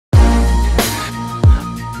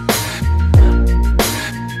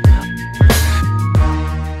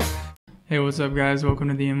Hey, what's up, guys? Welcome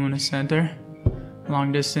to the Emunah Center,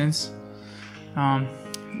 long distance.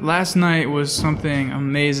 Last night was something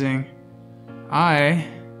amazing. I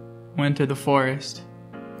went to the forest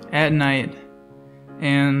at night,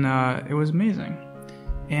 and it was amazing.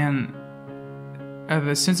 And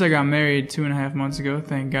since I got married 2.5 months ago,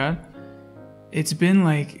 thank God, it's been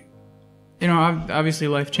like, obviously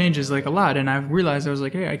life changes like a lot, and I've realized I was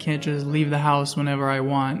like, hey, I can't just leave the house whenever I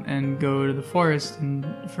want and go to the forest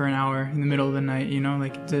for an hour in the middle of the night,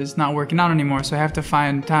 like it's not working out anymore. So I have to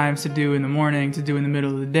find times to do in the morning, to do in the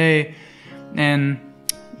middle of the day, and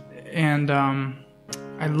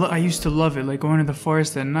I used to love it, like going to the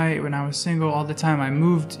forest at night when I was single all the time. I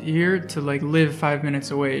moved here to like live 5 minutes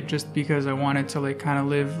away just because I wanted to like kind of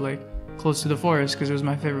live like close to the forest because it was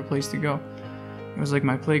my favorite place to go. It was like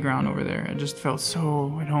my playground over there. I just felt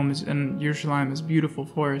so at home. And Yerushalayim is beautiful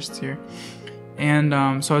forests here. And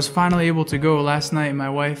so I was finally able to go last night. My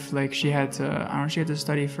wife, like she had to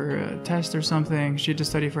study for a test or something. She had to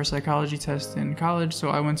study for a psychology test in college. So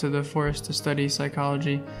I went to the forest to study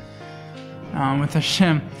psychology with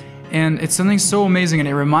Hashem. And it's something so amazing. And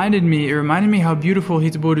it reminded me how beautiful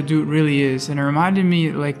Hitbodedut really is. And it reminded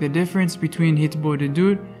me like the difference between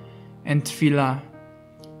Hitbodedut and Tefillah.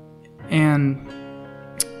 And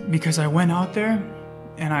because I went out there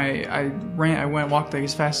and I walked like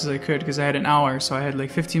as fast as I could because I had an hour, so I had like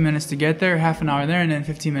 15 minutes to get there, half an hour there, and then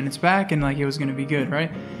 15 minutes back, and like it was gonna be good,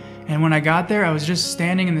 right? And when I got there, I was just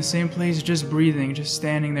standing in the same place, just breathing, just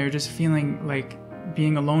standing there, just feeling like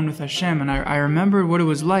being alone with Hashem. And I remembered what it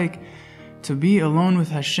was like to be alone with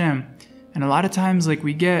Hashem. And a lot of times, like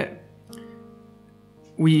Hitbodedut,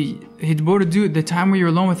 the time where you're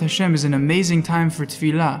alone with Hashem is an amazing time for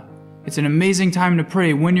tefillah. It's an amazing time to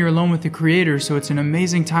pray when you're alone with the Creator, so it's an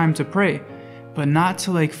amazing time to pray. But not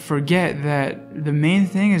to like forget that the main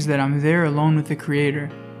thing is that I'm there alone with the Creator.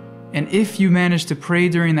 And if you manage to pray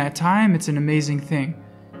during that time, it's an amazing thing.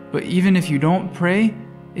 But even if you don't pray,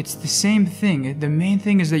 it's the same thing. The main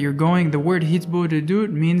thing is that you're going, the word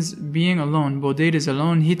Hitbodedut means being alone. Boded is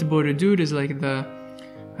alone. Hitbodedut is like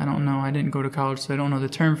I don't know, I didn't go to college, so I don't know the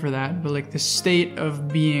term for that, but like the state of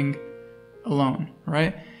being alone,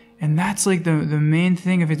 right? And that's like the main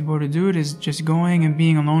thing of Hitbodedut is just going and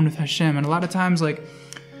being alone with Hashem. And a lot of times, like,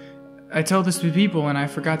 I tell this to people, and I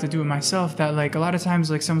forgot to do it myself, that like a lot of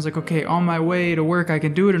times, like someone's like, okay, on my way to work I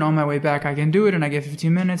can do it, and on my way back I can do it, and I get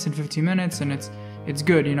 15 minutes and 15 minutes, and it's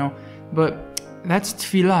good, But that's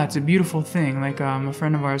tefillah. It's a beautiful thing. Like a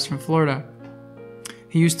friend of ours from Florida,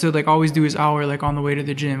 he used to like always do his hour like on the way to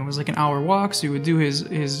the gym. It was like an hour walk, so he would do his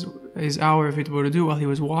hour of Hitbodedut while he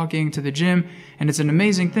was walking to the gym, and it's an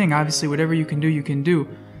amazing thing. Obviously, whatever you can do, you can do.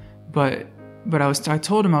 But I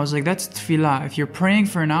told him, I was like, that's tefillah. If you're praying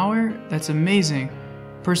for an hour, that's amazing.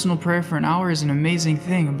 Personal prayer for an hour is an amazing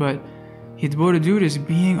thing, but Hitbodedut is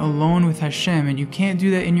being alone with Hashem, and you can't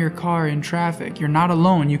do that in your car in traffic. You're not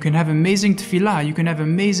alone. You can have amazing tefillah, you can have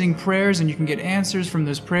amazing prayers, and you can get answers from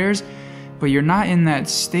those prayers, but you're not in that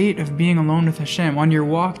state of being alone with Hashem. On your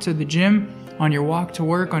walk to the gym, on your walk to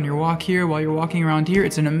work, on your walk here, while you're walking around here,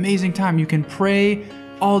 it's an amazing time. You can pray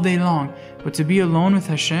all day long. But to be alone with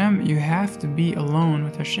Hashem, you have to be alone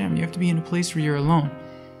with Hashem. You have to be in a place where you're alone.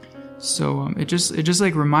 So it just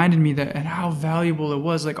like reminded me that and how valuable it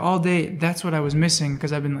was. Like all day, that's what I was missing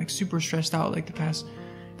because I've been like super stressed out like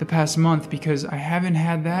the past month because I haven't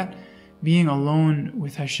had that being alone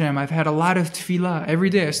with Hashem. I've had a lot of tefillah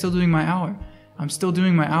every day. I'm still doing my hour. I'm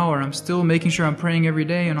still making sure I'm praying every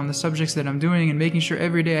day and on the subjects that I'm doing and making sure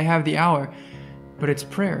every day I have the hour. But it's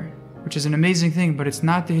prayer, which is an amazing thing, but it's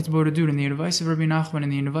not the Hitbodedut. And the advice of Rabbi Nachman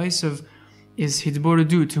and the advice of is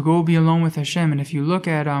Hitbodedut, to go be alone with Hashem. And if you look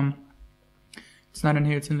at, it's not in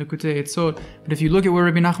here, it's in Likutei Etzot, but if you look at where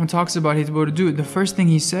Rabbi Nachman talks about Hitbodedut, the first thing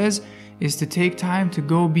he says is to take time to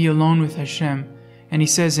go be alone with Hashem. And he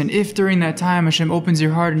says, and if during that time Hashem opens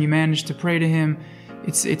your heart and you manage to pray to Him,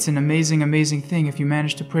 it's an amazing, amazing thing if you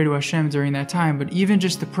manage to pray to Hashem during that time. But even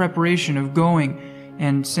just the preparation of going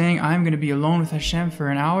and saying, I'm going to be alone with Hashem for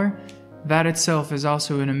an hour, that itself is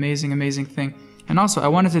also an amazing, amazing thing. And also, I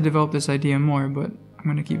wanted to develop this idea more, but I'm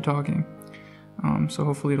going to keep talking. So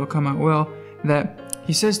hopefully it'll come out well. That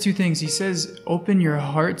he says two things. He says, open your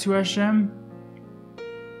heart to Hashem.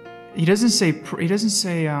 He doesn't say,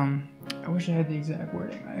 I wish I had the exact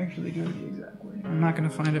wording. I actually do have the exact wording. I'm not going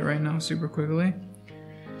to find it right now super quickly.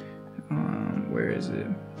 Where is it?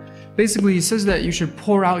 Basically, he says that you should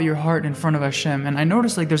pour out your heart in front of Hashem. And I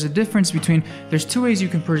noticed like there's a difference between, there's two ways you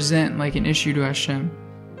can present like an issue to Hashem.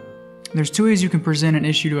 There's two ways you can present an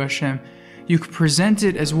issue to Hashem. You can present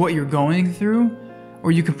it as what you're going through,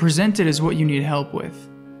 or you can present it as what you need help with.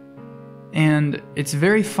 And it's a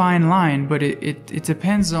very fine line, but it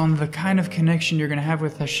depends on the kind of connection you're going to have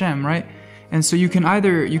with Hashem, right? And so you can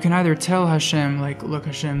either tell Hashem, like, look,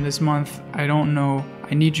 Hashem, this month, I don't know,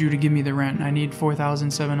 I need you to give me the rent. I need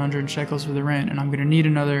 4,700 shekels for the rent, and I'm going to need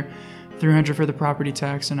another 300 for the property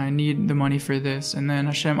tax, and I need the money for this. And then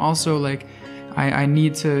Hashem also, like, I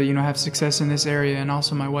need to, you know, have success in this area, and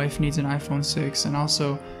also my wife needs an iPhone 6, and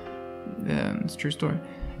also, it's a true story.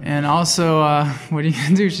 And also, what are you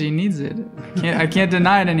gonna do? She needs it. I can't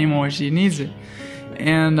deny it anymore. She needs it.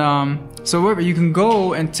 And so whatever, you can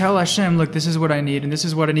go and tell Hashem, look, this is what I need, and this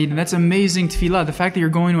is what I need, and that's amazing tefillah. The fact that you're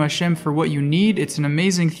going to Hashem for what you need, it's an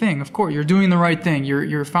amazing thing. Of course, you're doing the right thing.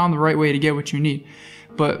 You're found the right way to get what you need.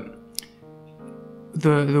 But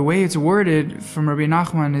the way it's worded from Rabbi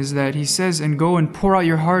Nachman is that he says, and go and pour out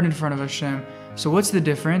your heart in front of Hashem. So what's the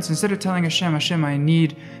difference? Instead of telling Hashem, Hashem, I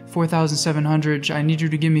need 4,700, I need you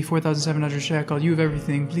to give me 4,700 shekel, you have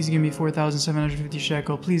everything, please give me 4,750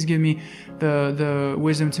 shekel, please give me the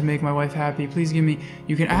wisdom to make my wife happy, please give me,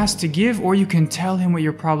 you can ask to give, or you can tell him what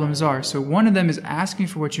your problems are. So one of them is asking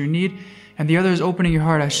for what you need, and the other is opening your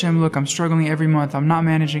heart. Hashem, look, I'm struggling every month, I'm not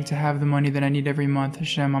managing to have the money that I need every month.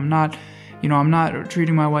 Hashem, I'm not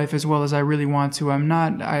treating my wife as well as I really want to.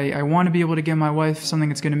 I want to be able to get my wife something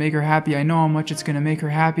that's going to make her happy. I know how much it's going to make her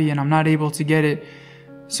happy, and I'm not able to get it.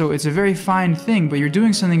 So it's a very fine thing, but you're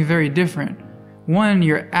doing something very different. One,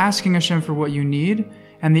 you're asking Hashem for what you need,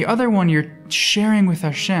 and the other one, you're sharing with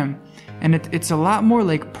Hashem. And it's a lot more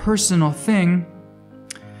like personal thing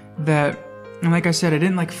that, and like I said, I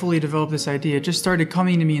didn't like fully develop this idea. It just started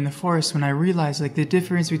coming to me in the forest when I realized like the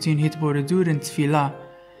difference between Hitbodedut and tefillah.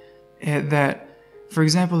 That, for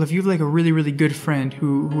example, if you have like a really, really good friend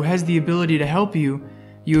who has the ability to help you,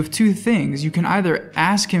 you have two things. You can either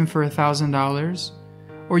ask him for $1,000,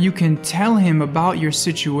 or you can tell him about your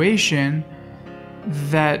situation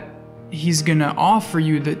that he's gonna offer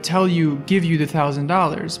you, give you the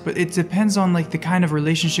 $1,000. But it depends on like the kind of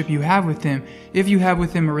relationship you have with him. If you have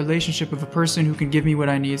with him a relationship of a person who can give me what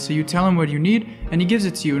I need, so you tell him what you need and he gives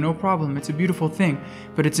it to you, no problem. It's a beautiful thing.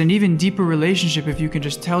 But it's an even deeper relationship if you can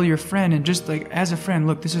just tell your friend, and just like as a friend,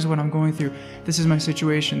 look, this is what I'm going through. This is my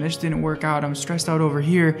situation. This didn't work out. I'm stressed out over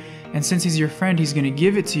here. And since he's your friend, he's gonna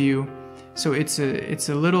give it to you. So it's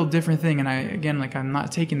a little different thing, and I'm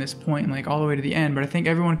not taking this point like all the way to the end, but I think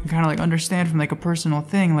everyone can kind of like understand from like a personal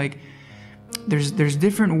thing, like there's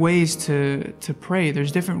different ways to pray.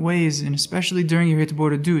 There's different ways, and especially during your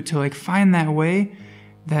Hitbodedut, to like find that way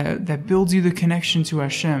that builds you the connection to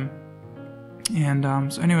Hashem.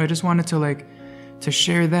 And so anyway, I just wanted to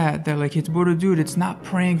share that like Hitbodedut, it's not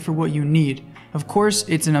praying for what you need. Of course,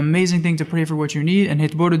 it's an amazing thing to pray for what you need, and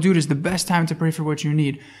Hitbodedut is the best time to pray for what you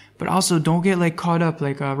need. But also, don't get like caught up.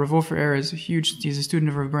 Like Rav Erez, he's a student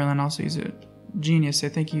of Rav Berlin. Also, he's a genius. I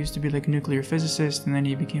think he used to be like a nuclear physicist, and then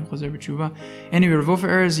he became Choser B'Tshuva. Anyway, Rav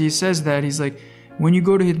Erez, he says that he's like, when you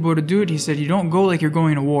go to Hitbodedut, he said, you don't go like you're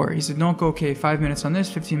going to war. He said, don't go, okay, 5 minutes on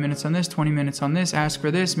this, 15 minutes on this, 20 minutes on this, ask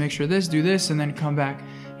for this, make sure this, do this, and then come back.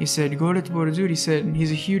 He said, go to Hitbodedut. He said,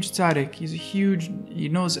 he's a huge tzaddik. He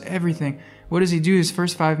knows everything. What does he do his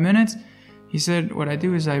first 5 minutes? He said, what I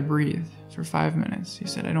do is I breathe for 5 minutes. He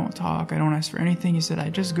said, I don't talk, I don't ask for anything. He said, I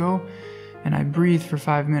just go and I breathe for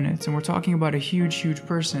 5 minutes. And we're talking about a huge, huge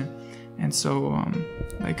person. And so,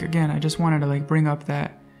 again, I just wanted to like bring up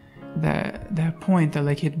that point that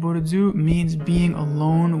like Hitbodedut means being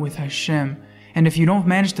alone with Hashem. And if you don't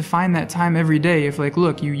manage to find that time every day, if like,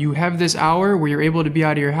 look, you have this hour where you're able to be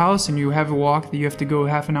out of your house and you have a walk that you have to go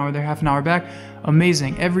half an hour there, half an hour back,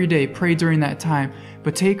 amazing. Every day, pray during that time.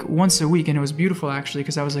 But take once a week, and it was beautiful actually,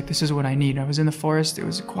 because I was like, this is what I need. I was in the forest, it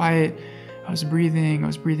was quiet, I was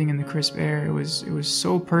breathing in the crisp air. It was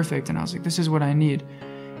so perfect, and I was like, this is what I need.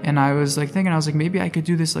 And I was like thinking, I was like, maybe I could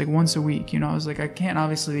do this like once a week. You know, I was like, I can't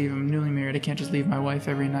obviously leave, I'm newly married, I can't just leave my wife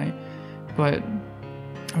every night. But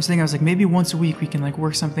I was like, maybe once a week we can like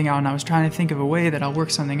work something out. And I was trying to think of a way that I'll work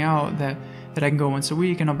something out that I can go once a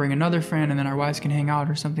week, and I'll bring another friend, and then our wives can hang out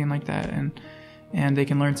or something like that, and they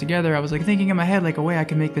can learn together. I was like thinking in my head like a way I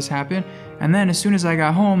can make this happen. And then as soon as I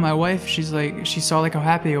got home, my wife, she saw like how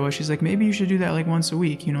happy I was. She's like, maybe you should do that like once a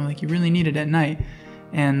week, you know, like you really need it at night.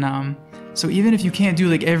 And so even if you can't do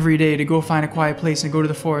like every day to go find a quiet place and go to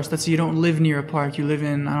the forest, let's say you don't live near a park, you live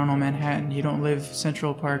in, I don't know, Manhattan, you don't live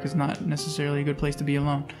Central Park, is not necessarily a good place to be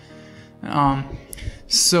alone.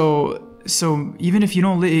 So even if you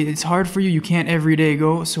don't live, it's hard for you, you can't every day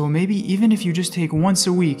go, so maybe even if you just take once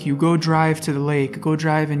a week, you go drive to the lake, go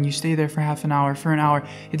drive and you stay there for half an hour, for an hour.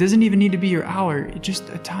 It doesn't even need to be your hour, it's just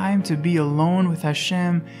a time to be alone with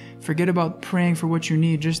Hashem, forget about praying for what you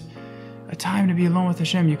need, just a time to be alone with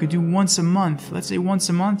Hashem. You could do once a month. Let's say once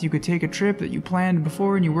a month you could take a trip that you planned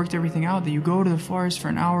before and you worked everything out, that you go to the forest for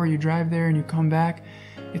an hour, you drive there and you come back.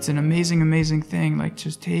 It's an amazing, amazing thing. Like,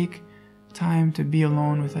 just take time to be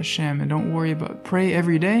alone with Hashem, and don't worry about, pray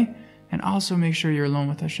every day, and also make sure you're alone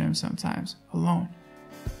with Hashem sometimes, alone.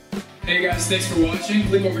 Hey guys, thanks for watching.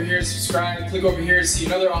 Click over here to subscribe. Click over here to see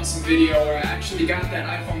another awesome video where I actually got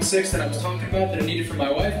that iPhone 6 that I was talking about that I needed for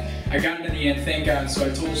my wife. I got it in the end, thank God. So I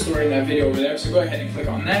told the story in that video over there, so go ahead and click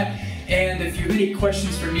on that. And if you have any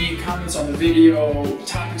questions for me, comments on the video,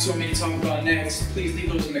 topics you want me to talk about next, please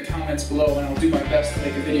leave those in the comments below and I'll do my best to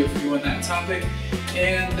make a video for you on that topic.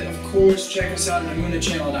 And of course, check us out at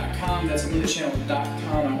emunahchannel.com. That's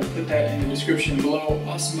emunahchannel.com. I will put that in the description below.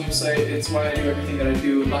 Awesome website. It's why I do everything that I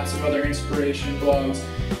do. Lots of other inspiration, blogs,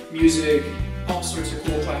 music, all sorts of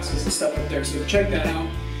cool classes and stuff up there. So check that out.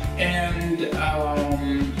 And click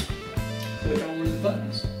on one of the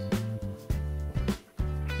buttons.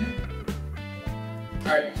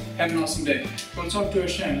 Alright, have an awesome day. Go talk to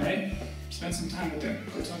Hashem, right? Spend some time with Him.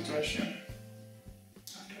 Go talk to Hashem.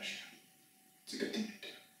 Talk to Hashem. It's a good thing to do.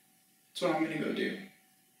 That's what I'm going to go do.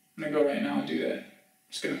 I'm going to go right now and do that. I'm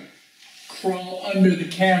just going to crawl under the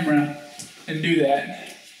camera and do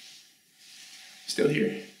that. Still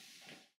here.